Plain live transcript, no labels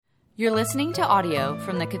You're listening to audio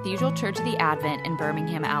from the Cathedral Church of the Advent in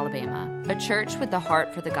Birmingham, Alabama, a church with the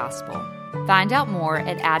heart for the gospel. Find out more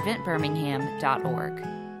at adventbirmingham.org.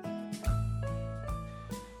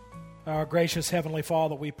 Our gracious Heavenly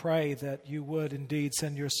Father, we pray that you would indeed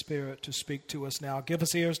send your Spirit to speak to us now. Give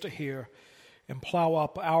us ears to hear and plow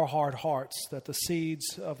up our hard hearts, that the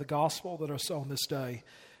seeds of the gospel that are sown this day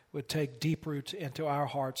would take deep root into our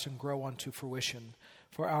hearts and grow unto fruition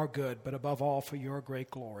for our good, but above all for your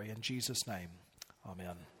great glory. In Jesus' name,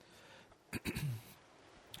 amen.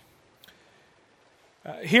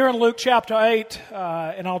 Here in Luke chapter 8,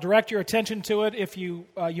 and I'll direct your attention to it. If you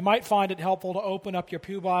might find it helpful to open up your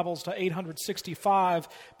pew Bibles to 865,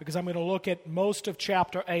 because I'm going to look at most of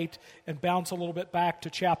chapter 8 and bounce a little bit back to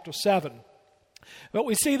chapter 7. But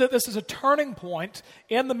we see that this is a turning point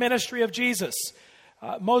in the ministry of Jesus.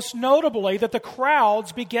 Most notably, that the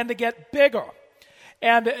crowds begin to get bigger.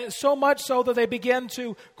 And so much so that they begin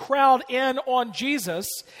to crowd in on Jesus,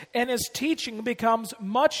 and his teaching becomes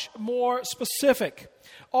much more specific.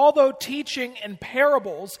 Although teaching in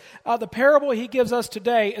parables, the parable he gives us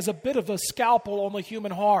today is a bit of a scalpel on the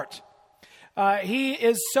human heart. He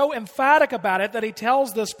is so emphatic about it that he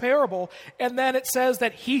tells this parable, and then it says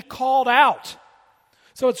that he called out.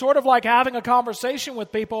 So it's sort of like having a conversation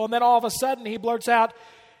with people, and then all of a sudden he blurts out,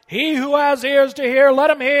 "He who has ears to hear, let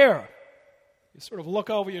him hear." You sort of look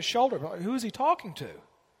over your shoulder, who's he talking to?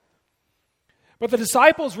 But the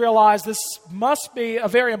disciples realize this must be a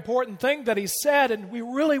very important thing that he said, and we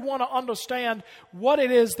really want to understand what it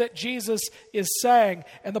is that Jesus is saying.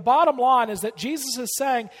 And the bottom line is that Jesus is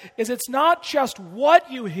saying is it's not just what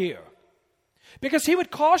you hear. Because he would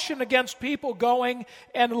caution against people going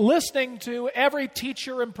and listening to every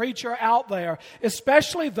teacher and preacher out there,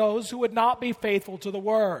 especially those who would not be faithful to the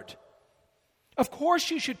word. Of course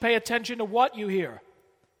you should pay attention to what you hear.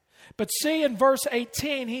 But see, in verse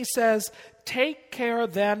 18, he says, take care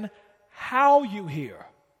then how you hear.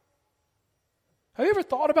 Have you ever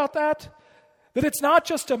thought about that? That it's not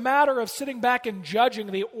just a matter of sitting back and judging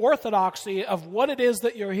the orthodoxy of what it is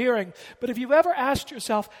that you're hearing, but have you ever asked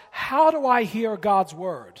yourself, how do I hear God's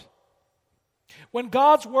word? When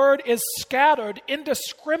God's word is scattered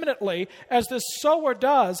indiscriminately, as this sower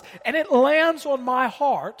does, and it lands on my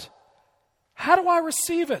heart, how do I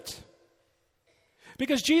receive it?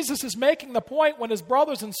 Because Jesus is making the point when his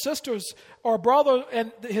brothers and sisters, or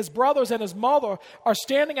his brothers and his mother are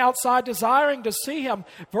standing outside desiring to see him.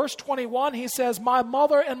 Verse 21, he says, "My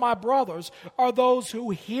mother and my brothers are those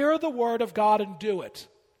who hear the word of God and do it."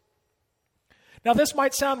 Now, this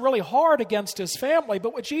might sound really hard against his family,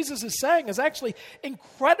 but what Jesus is saying is actually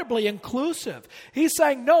incredibly inclusive. He's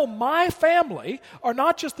saying, no, my family are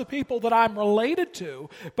not just the people that I'm related to,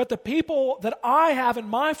 but the people that I have in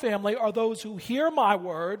my family are those who hear my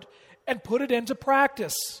word and put it into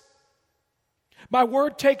practice. My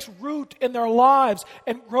word takes root in their lives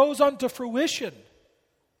and grows unto fruition.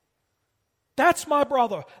 That's my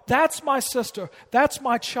brother. That's my sister. That's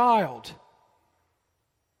my child.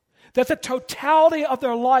 That the totality of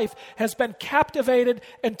their life has been captivated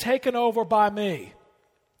and taken over by me.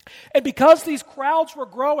 And because these crowds were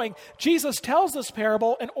growing, Jesus tells this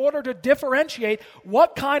parable in order to differentiate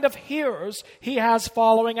what kind of hearers he has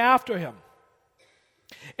following after him.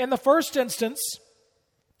 In the first instance,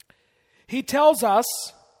 he tells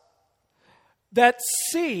us that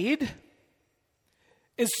seed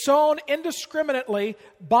is sown indiscriminately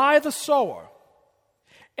by the sower.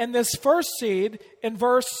 And this first seed, in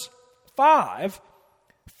verse 5,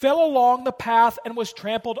 fell along the path and was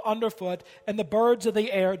trampled underfoot, and the birds of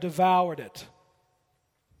the air devoured it.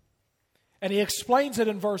 And he explains it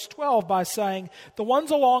in verse 12 by saying, the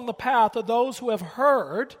ones along the path are those who have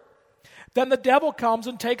heard, then the devil comes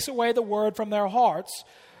and takes away the word from their hearts,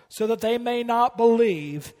 so that they may not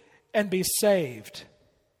believe and be saved.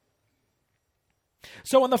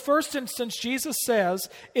 So in the first instance, Jesus says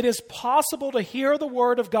it is possible to hear the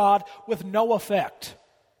word of God with no effect.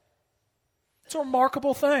 It's a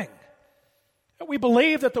remarkable thing. We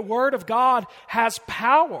believe that the word of God has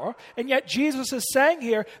power, and yet Jesus is saying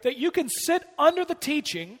here that you can sit under the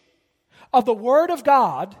teaching of the word of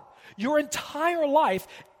God your entire life,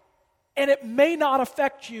 and it may not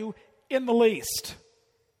affect you in the least.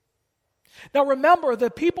 Now remember, the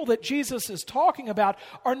people that Jesus is talking about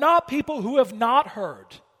are not people who have not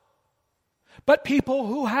heard, but people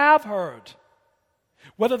who have heard.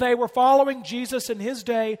 Whether they were following Jesus in his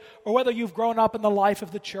day or whether you've grown up in the life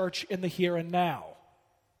of the church in the here and now.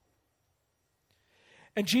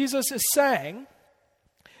 And Jesus is saying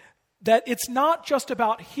that it's not just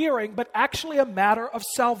about hearing, but actually a matter of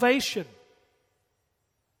salvation.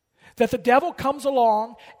 that the devil comes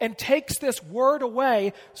along and takes this word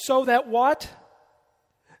away so that what?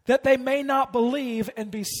 That they may not believe and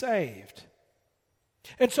be saved.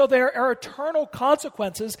 And so there are eternal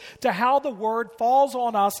consequences to how the word falls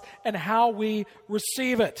on us and how we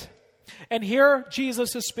receive it. And here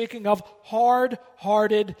Jesus is speaking of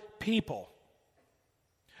hard-hearted people,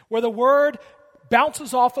 where the word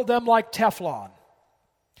bounces off of them like Teflon.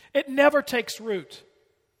 It never takes root.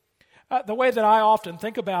 The way that I often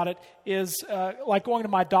think about it is like going to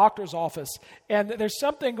my doctor's office, and there's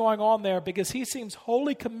something going on there because he seems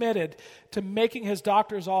wholly committed to making his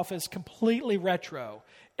doctor's office completely retro.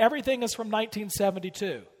 Everything is from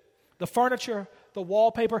 1972. The furniture, the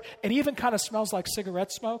wallpaper, it even kind of smells like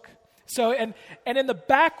cigarette smoke. So, and in the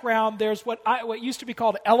background, there's what used to be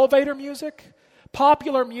called elevator music.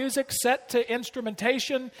 Popular music set to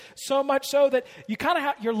instrumentation, so much so that you kind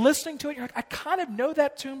of you're listening to it, you're like, I kind of know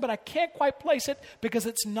that tune, but I can't quite place it because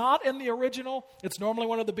it's not in the original. It's normally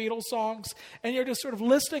one of the Beatles songs, and you're just sort of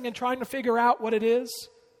listening and trying to figure out what it is.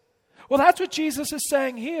 Well, that's what Jesus is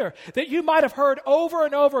saying here, that you might have heard over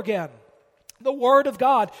and over again the Word of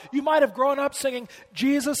God. You might have grown up singing,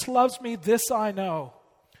 Jesus loves me, this I know,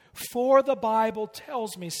 for the Bible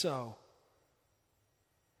tells me so.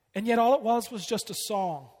 And yet all it was just a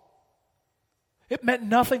song. It meant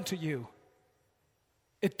nothing to you.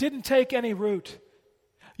 It didn't take any root.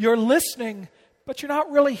 You're listening, but you're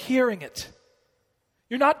not really hearing it.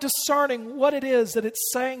 You're not discerning what it is that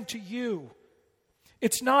it's saying to you.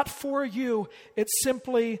 It's not for you. It's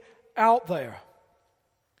simply out there.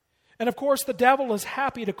 And of course, the devil is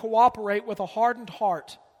happy to cooperate with a hardened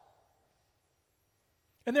heart.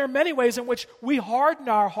 And there are many ways in which we harden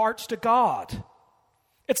our hearts to God.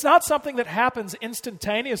 It's not something that happens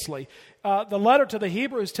instantaneously. The letter to the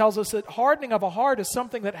Hebrews tells us that hardening of a heart is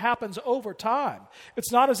something that happens over time.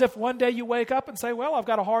 It's not as if one day you wake up and say, well, I've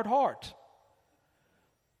got a hard heart.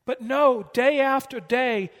 But no, day after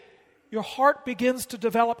day, your heart begins to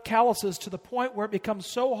develop calluses to the point where it becomes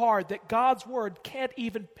so hard that God's word can't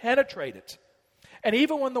even penetrate it. And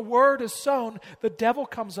even when the word is sown, the devil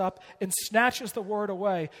comes up and snatches the word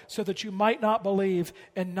away so that you might not believe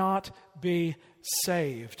and not be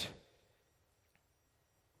saved.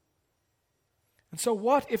 And so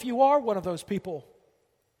what if you are one of those people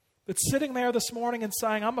that's sitting there this morning and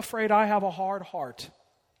saying, I'm afraid I have a hard heart.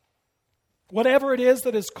 Whatever it is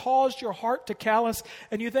that has caused your heart to callous,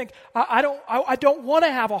 and you think, I don't want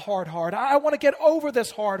to have a hard heart. I want to get over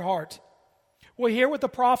this hard heart. Well, hear what the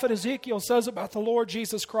prophet Ezekiel says about the Lord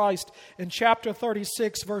Jesus Christ in chapter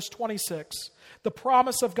 36, verse 26. The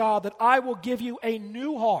promise of God that I will give you a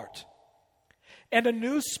new heart, and a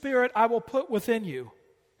new spirit I will put within you.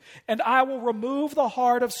 And I will remove the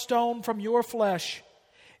heart of stone from your flesh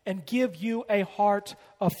and give you a heart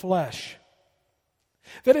of flesh.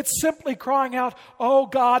 That it's simply crying out, oh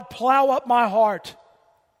God, plow up my heart.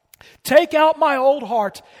 Take out my old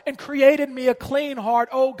heart and create in me a clean heart,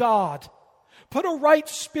 oh God. Put a right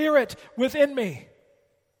spirit within me.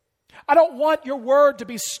 I don't want your word to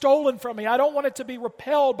be stolen from me. I don't want it to be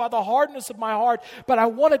repelled by the hardness of my heart, but I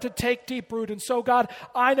want it to take deep root. And so, God,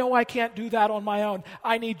 I know I can't do that on my own.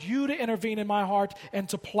 I need you to intervene in my heart and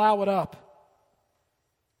to plow it up.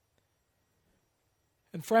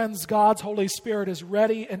 And friends, God's Holy Spirit is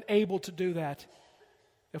ready and able to do that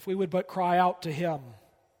if we would but cry out to Him.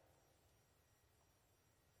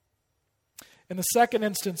 In the second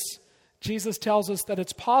instance, Jesus tells us that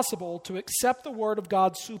it's possible to accept the Word of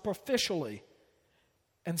God superficially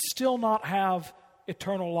and still not have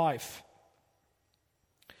eternal life.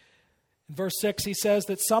 In verse 6, he says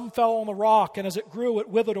that some fell on the rock, and as it grew, it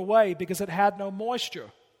withered away because it had no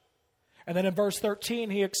moisture. And then in verse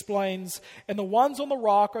 13, he explains, and the ones on the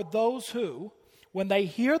rock are those who, when they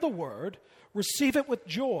hear the Word, receive it with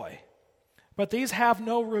joy. But these have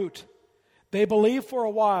no root. They believe for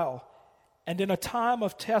a while, and in a time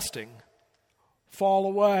of testing, fall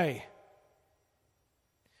away.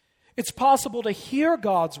 It's possible to hear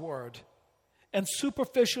God's word and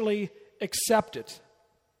superficially accept it.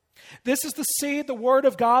 This is the seed, the word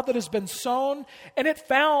of God that has been sown, and it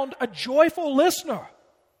found a joyful listener.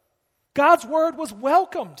 God's word was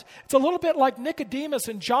welcomed. It's a little bit like Nicodemus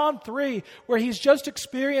in John 3, where he's just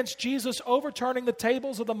experienced Jesus overturning the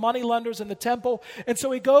tables of the moneylenders in the temple. And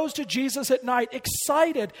so he goes to Jesus at night,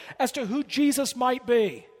 excited as to who Jesus might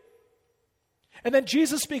be. And then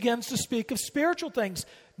Jesus begins to speak of spiritual things.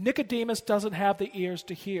 Nicodemus doesn't have the ears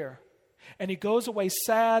to hear. And he goes away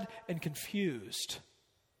sad and confused.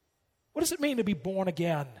 What does it mean to be born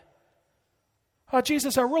again? Oh,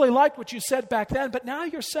 Jesus, I really liked what you said back then, but now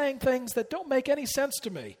you're saying things that don't make any sense to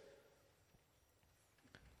me.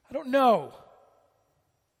 I don't know.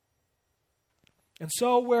 And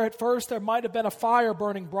so where at first there might have been a fire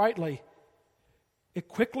burning brightly, it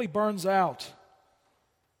quickly burns out.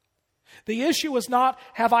 The issue is not,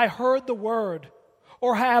 have I heard the word,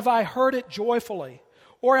 or have I heard it joyfully,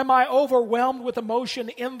 or am I overwhelmed with emotion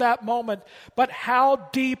in that moment, but how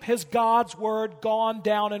deep has God's word gone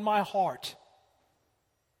down in my heart?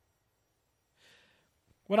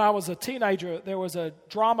 When I was a teenager, there was a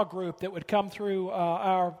drama group that would come through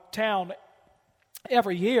our town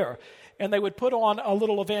every year, and they would put on a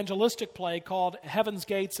little evangelistic play called Heaven's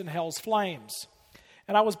Gates and Hell's Flames.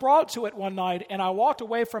 And I was brought to it one night, and I walked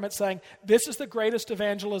away from it saying, this is the greatest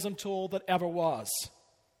evangelism tool that ever was.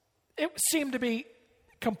 It seemed to be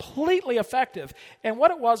completely effective. And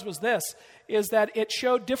what it was this, is that it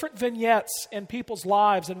showed different vignettes in people's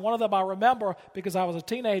lives. And one of them I remember because I was a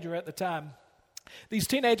teenager at the time. These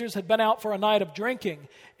teenagers had been out for a night of drinking,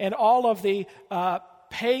 and all of the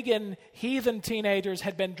pagan, heathen teenagers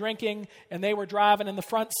had been drinking, and they were driving in the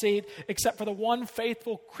front seat, except for the one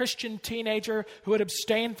faithful Christian teenager who had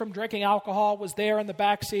abstained from drinking alcohol was there in the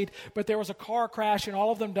back seat. But there was a car crash, and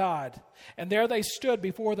all of them died. And there they stood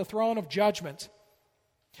before the throne of judgment.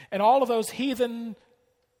 And all of those heathen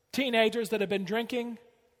teenagers that had been drinking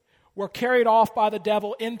were carried off by the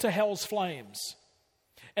devil into hell's flames.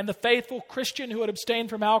 And the faithful Christian who had abstained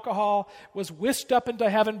from alcohol was whisked up into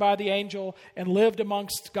heaven by the angel and lived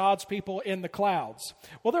amongst God's people in the clouds.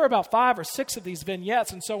 Well, there were about 5 or 6 of these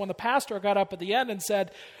vignettes. And so when the pastor got up at the end and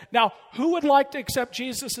said, now, who would like to accept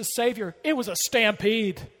Jesus as Savior? It was a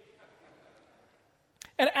stampede.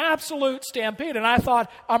 An absolute stampede. And I thought,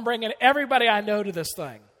 I'm bringing everybody I know to this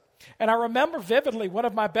thing. And I remember vividly one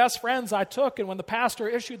of my best friends I took, and when the pastor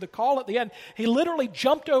issued the call at the end, he literally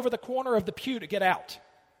jumped over the corner of the pew to get out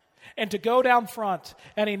and to go down front,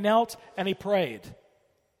 and he knelt and he prayed.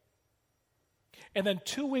 And then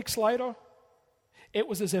 2 weeks later, it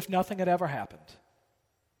was as if nothing had ever happened.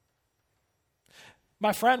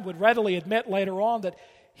 My friend would readily admit later on that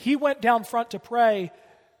he went down front to pray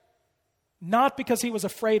not because he was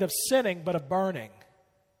afraid of sinning, but of burning.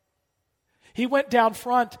 He went down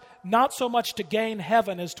front not so much to gain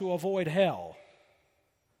heaven as to avoid hell.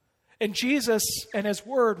 And Jesus and his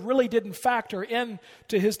word really didn't factor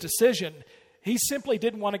into his decision. He simply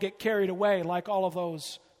didn't want to get carried away like all of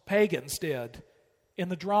those pagans did in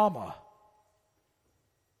the drama.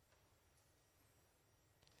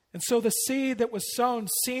 And so the seed that was sown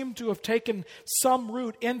seemed to have taken some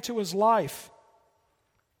root into his life.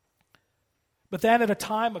 But then at a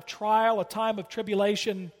time of trial, a time of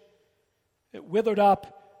tribulation, it withered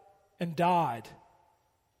up and died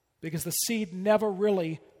because the seed never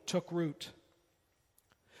really took root.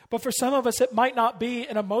 But for some of us, it might not be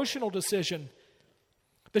an emotional decision.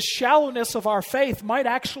 The shallowness of our faith might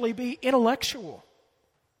actually be intellectual.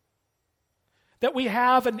 That we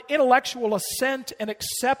have an intellectual assent and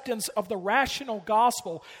acceptance of the rational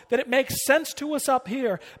gospel, that it makes sense to us up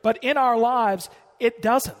here, but in our lives, it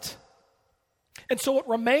doesn't. And so it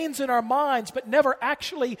remains in our minds, but never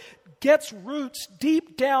actually gets roots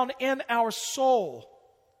deep down in our soul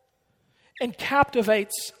and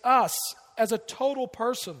captivates us as a total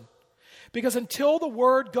person. Because until the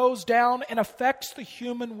word goes down and affects the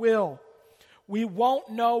human will, we won't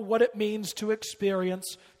know what it means to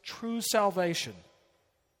experience true salvation.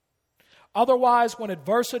 Otherwise, when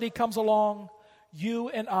adversity comes along, you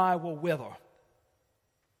and I will wither.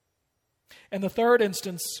 In the third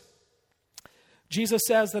instance, Jesus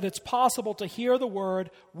says that it's possible to hear the word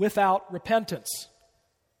without repentance.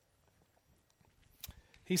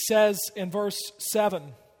 He says in verse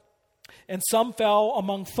 7, and some fell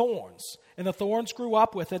among thorns, and the thorns grew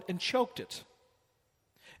up with it and choked it.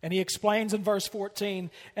 And he explains in verse 14,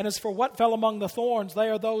 and as for what fell among the thorns, they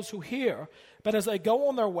are those who hear, but as they go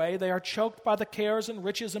on their way, they are choked by the cares and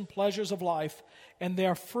riches and pleasures of life, and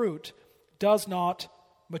their fruit does not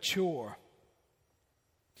mature.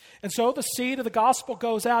 And so the seed of the gospel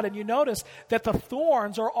goes out, and you notice that the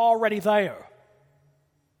thorns are already there.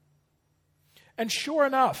 And sure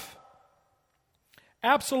enough,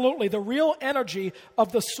 absolutely, the real energy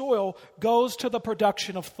of the soil goes to the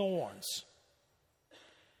production of thorns.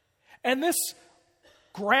 And this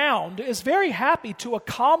ground is very happy to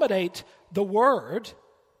accommodate the word.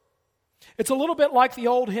 It's a little bit like the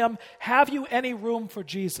old hymn, "Have you any room for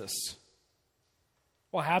Jesus?"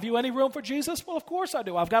 Well, have you any room for Jesus? Well, of course I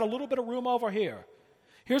do. I've got a little bit of room over here.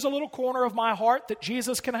 Here's a little corner of my heart that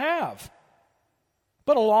Jesus can have.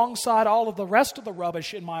 But alongside all of the rest of the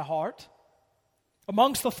rubbish in my heart,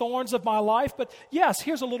 amongst the thorns of my life, but yes,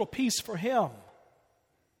 here's a little piece for him.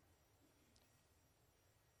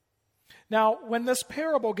 Now, when this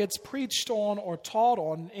parable gets preached on or taught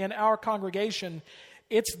on in our congregation,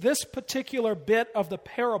 it's this particular bit of the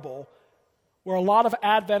parable where a lot of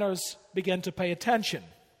Adventers begin to pay attention.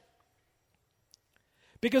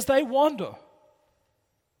 Because they wonder,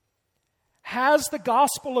 has the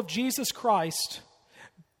gospel of Jesus Christ,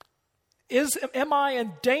 am I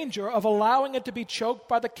in danger of allowing it to be choked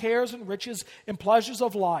by the cares and riches and pleasures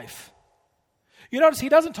of life? You notice he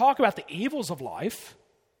doesn't talk about the evils of life.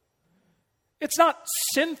 It's not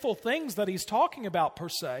sinful things that he's talking about per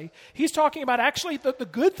se. He's talking about actually the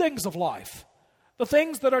good things of life, the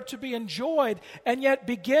things that are to be enjoyed and yet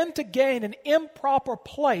begin to gain an improper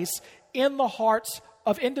place in the hearts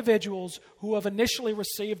of individuals who have initially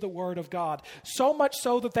received the Word of God. So much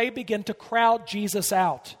so that they begin to crowd Jesus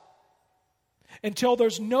out until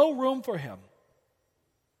there's no room for him.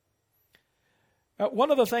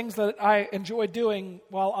 One of the things that I enjoy doing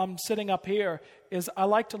while I'm sitting up here is I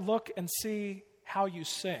like to look and see how you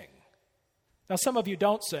sing. Now, some of you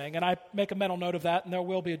don't sing, and I make a mental note of that, and there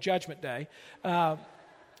will be a judgment day. But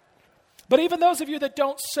even those of you that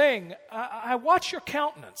don't sing, I watch your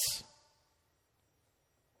countenance.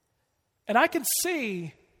 And I can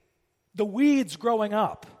see the weeds growing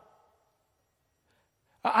up.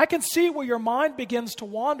 I can see where your mind begins to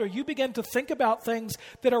wander. You begin to think about things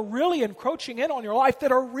that are really encroaching in on your life,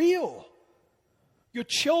 that are real. Your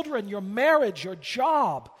children, your marriage, your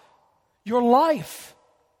job, your life.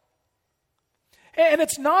 And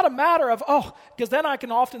it's not a matter of, because then I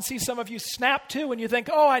can often see some of you snap to and you think,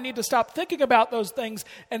 I need to stop thinking about those things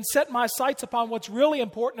and set my sights upon what's really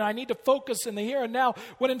important. I need to focus in the here and now.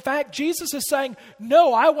 When in fact, Jesus is saying,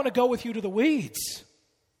 no, I want to go with you to the weeds.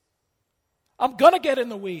 I'm going to get in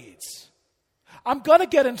the weeds. I'm going to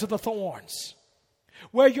get into the thorns.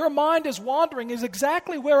 Where your mind is wandering is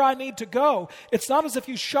exactly where I need to go. It's not as if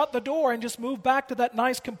you shut the door and just move back to that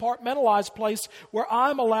nice compartmentalized place where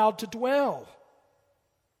I'm allowed to dwell.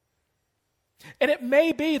 And it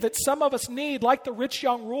may be that some of us need, like the rich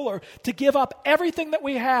young ruler, to give up everything that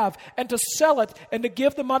we have and to sell it and to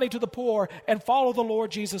give the money to the poor and follow the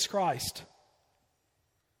Lord Jesus Christ.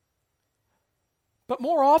 But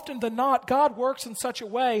more often than not, God works in such a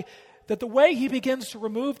way that the way he begins to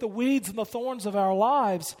remove the weeds and the thorns of our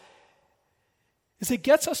lives is he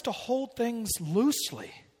gets us to hold things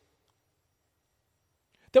loosely.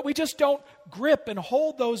 That we just don't grip and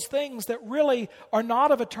hold those things that really are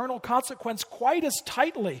not of eternal consequence quite as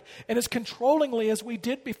tightly and as controllingly as we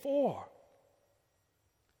did before.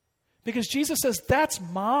 Because Jesus says, that's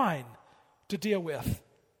mine to deal with.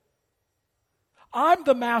 I'm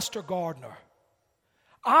the master gardener.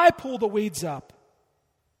 I pull the weeds up.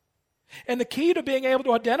 And the key to being able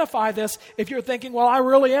to identify this, if you're thinking, well, I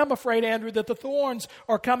really am afraid, Andrew, that the thorns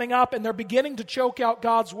are coming up and they're beginning to choke out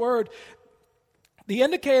God's word, the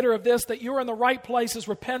indicator of this, that you're in the right place, is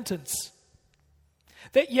repentance.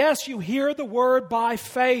 That yes, you hear the word by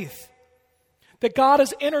faith. That God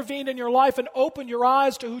has intervened in your life and opened your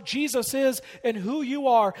eyes to who Jesus is and who you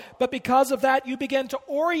are. But because of that, you begin to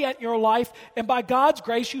orient your life, and by God's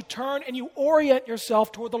grace, you turn and you orient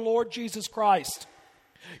yourself toward the Lord Jesus Christ.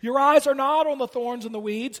 Your eyes are not on the thorns and the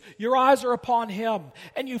weeds. Your eyes are upon him.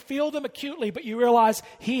 And you feel them acutely, but you realize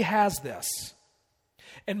he has this.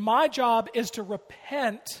 And my job is to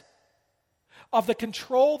repent of the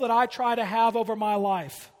control that I try to have over my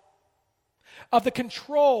life. Of the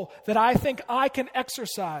control that I think I can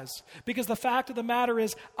exercise. Because the fact of the matter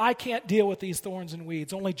is, I can't deal with these thorns and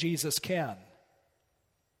weeds. Only Jesus can.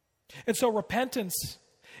 And so repentance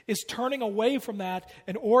is turning away from that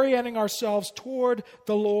and orienting ourselves toward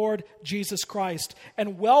the Lord Jesus Christ.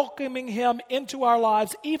 And welcoming him into our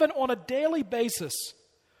lives, even on a daily basis,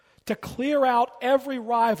 to clear out every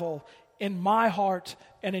rival in my heart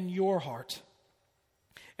and in your heart.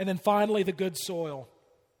 And then finally, the good soil.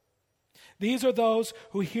 These are those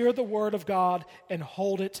who hear the word of God and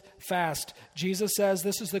hold it fast. Jesus says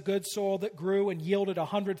this is the good soil that grew and yielded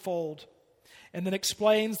 100-fold. And then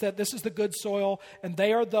explains that this is the good soil, and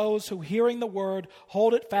they are those who, hearing the word,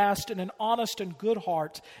 hold it fast in an honest and good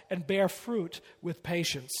heart and bear fruit with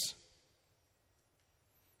patience.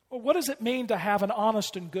 Well, what does it mean to have an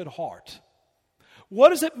honest and good heart? What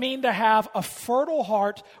does it mean to have a fertile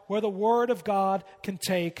heart where the word of God can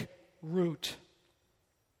take root?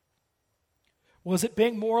 Was it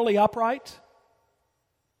being morally upright?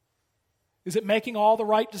 Is it making all the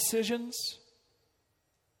right decisions?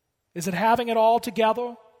 Is it having it all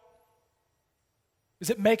together? Is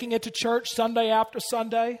it making it to church Sunday after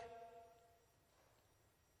Sunday?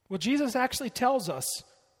 Well, Jesus actually tells us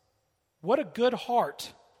what a good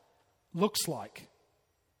heart looks like.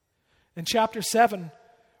 In chapter 7,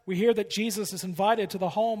 we hear that Jesus is invited to the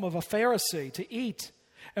home of a Pharisee to eat.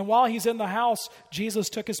 And while he's in the house, Jesus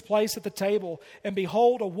took his place at the table. And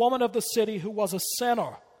behold, a woman of the city who was a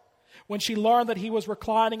sinner, when she learned that he was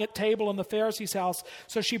reclining at table in the Pharisee's house,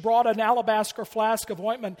 so she brought an alabaster flask of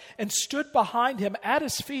ointment and stood behind him at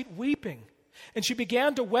his feet weeping. And she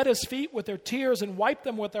began to wet his feet with her tears and wiped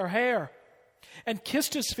them with her hair, and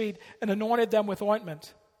kissed his feet and anointed them with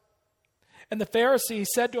ointment. And the Pharisee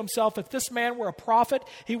said to himself, if this man were a prophet,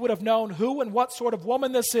 he would have known who and what sort of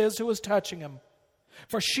woman this is who is touching him,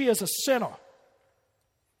 for she is a sinner.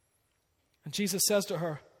 And Jesus says to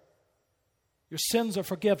her, your sins are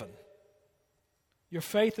forgiven. Your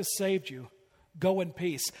faith has saved you. Go in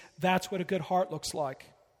peace. That's what a good heart looks like.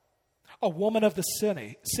 A woman of the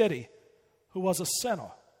city who was a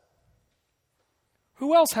sinner.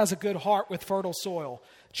 Who else has a good heart with fertile soil?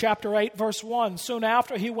 Chapter 8, verse 1. Soon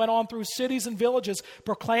after, he went on through cities and villages,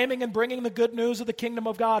 proclaiming and bringing the good news of the kingdom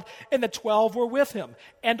of God. And the 12 were with him,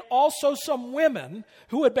 and also some women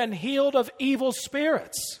who had been healed of evil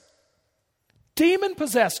spirits.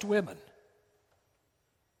 Demon-possessed women.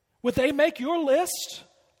 Would they make your list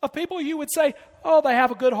of people you would say, oh, they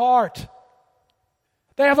have a good heart.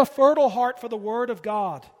 They have a fertile heart for the word of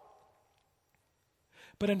God.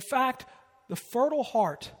 But in fact, the fertile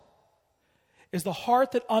heart is the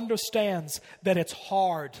heart that understands that it's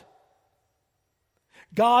hard.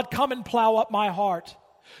 God, come and plow up my heart.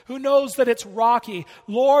 Who knows that it's rocky?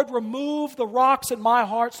 Lord, remove the rocks in my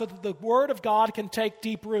heart so that the word of God can take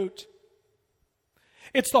deep root.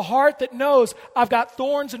 It's the heart that knows I've got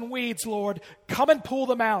thorns and weeds, Lord. Come and pull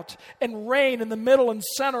them out and reign in the middle and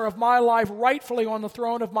center of my life, rightfully on the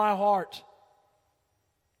throne of my heart.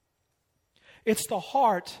 It's the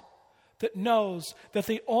heart that knows that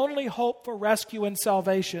the only hope for rescue and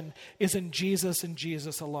salvation is in Jesus and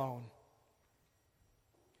Jesus alone.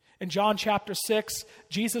 In John chapter 6,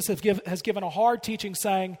 Jesus has given a hard teaching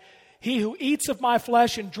saying, he who eats of my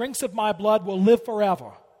flesh and drinks of my blood will live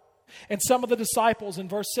forever. And some of the disciples in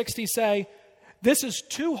verse 60 say, this is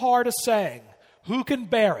too hard a saying. Who can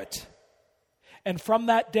bear it? And from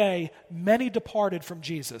that day, many departed from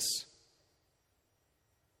Jesus.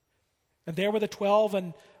 And there were the 12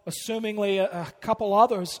 and assumingly a couple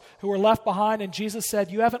others who were left behind. And Jesus said,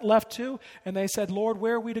 you haven't left too? And they said, Lord,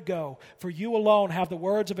 where are we to go? For you alone have the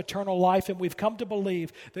words of eternal life, and we've come to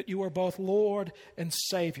believe that you are both Lord and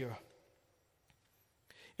Savior.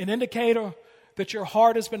 An indicator that your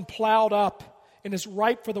heart has been plowed up and is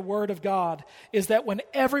ripe for the word of God is that when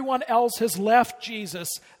everyone else has left Jesus,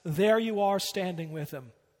 there you are standing with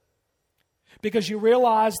him. Because you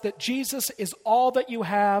realize that Jesus is all that you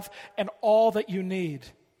have and all that you need.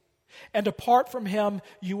 And apart from him,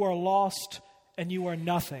 you are lost and you are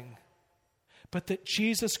nothing. But that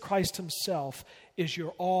Jesus Christ himself is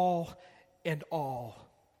your all and all.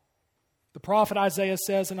 The prophet Isaiah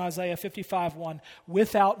says in Isaiah 55:1,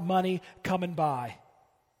 without money, come and buy.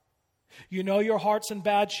 You know your heart's in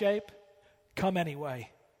bad shape? Come anyway.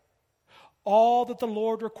 All that the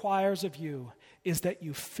Lord requires of you is that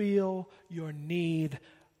you feel your need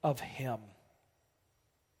of him.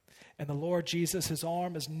 And the Lord Jesus, his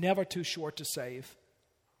arm is never too short to save.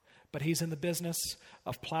 But he's in the business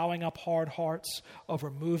of plowing up hard hearts, of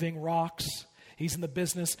removing rocks. He's in the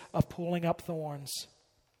business of pulling up thorns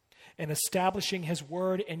and establishing his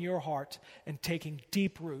word in your heart and taking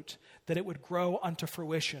deep root, that it would grow unto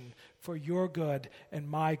fruition for your good and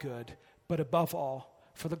my good, but above all,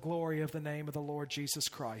 for the glory of the name of the Lord Jesus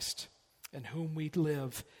Christ, in whom we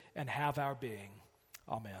live and have our being.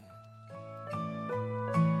 Amen.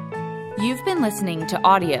 You've been listening to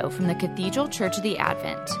audio from the Cathedral Church of the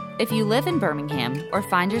Advent. If you live in Birmingham or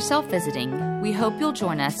find yourself visiting, we hope you'll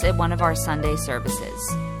join us at one of our Sunday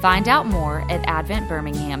services. Find out more at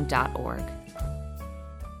adventbirmingham.org.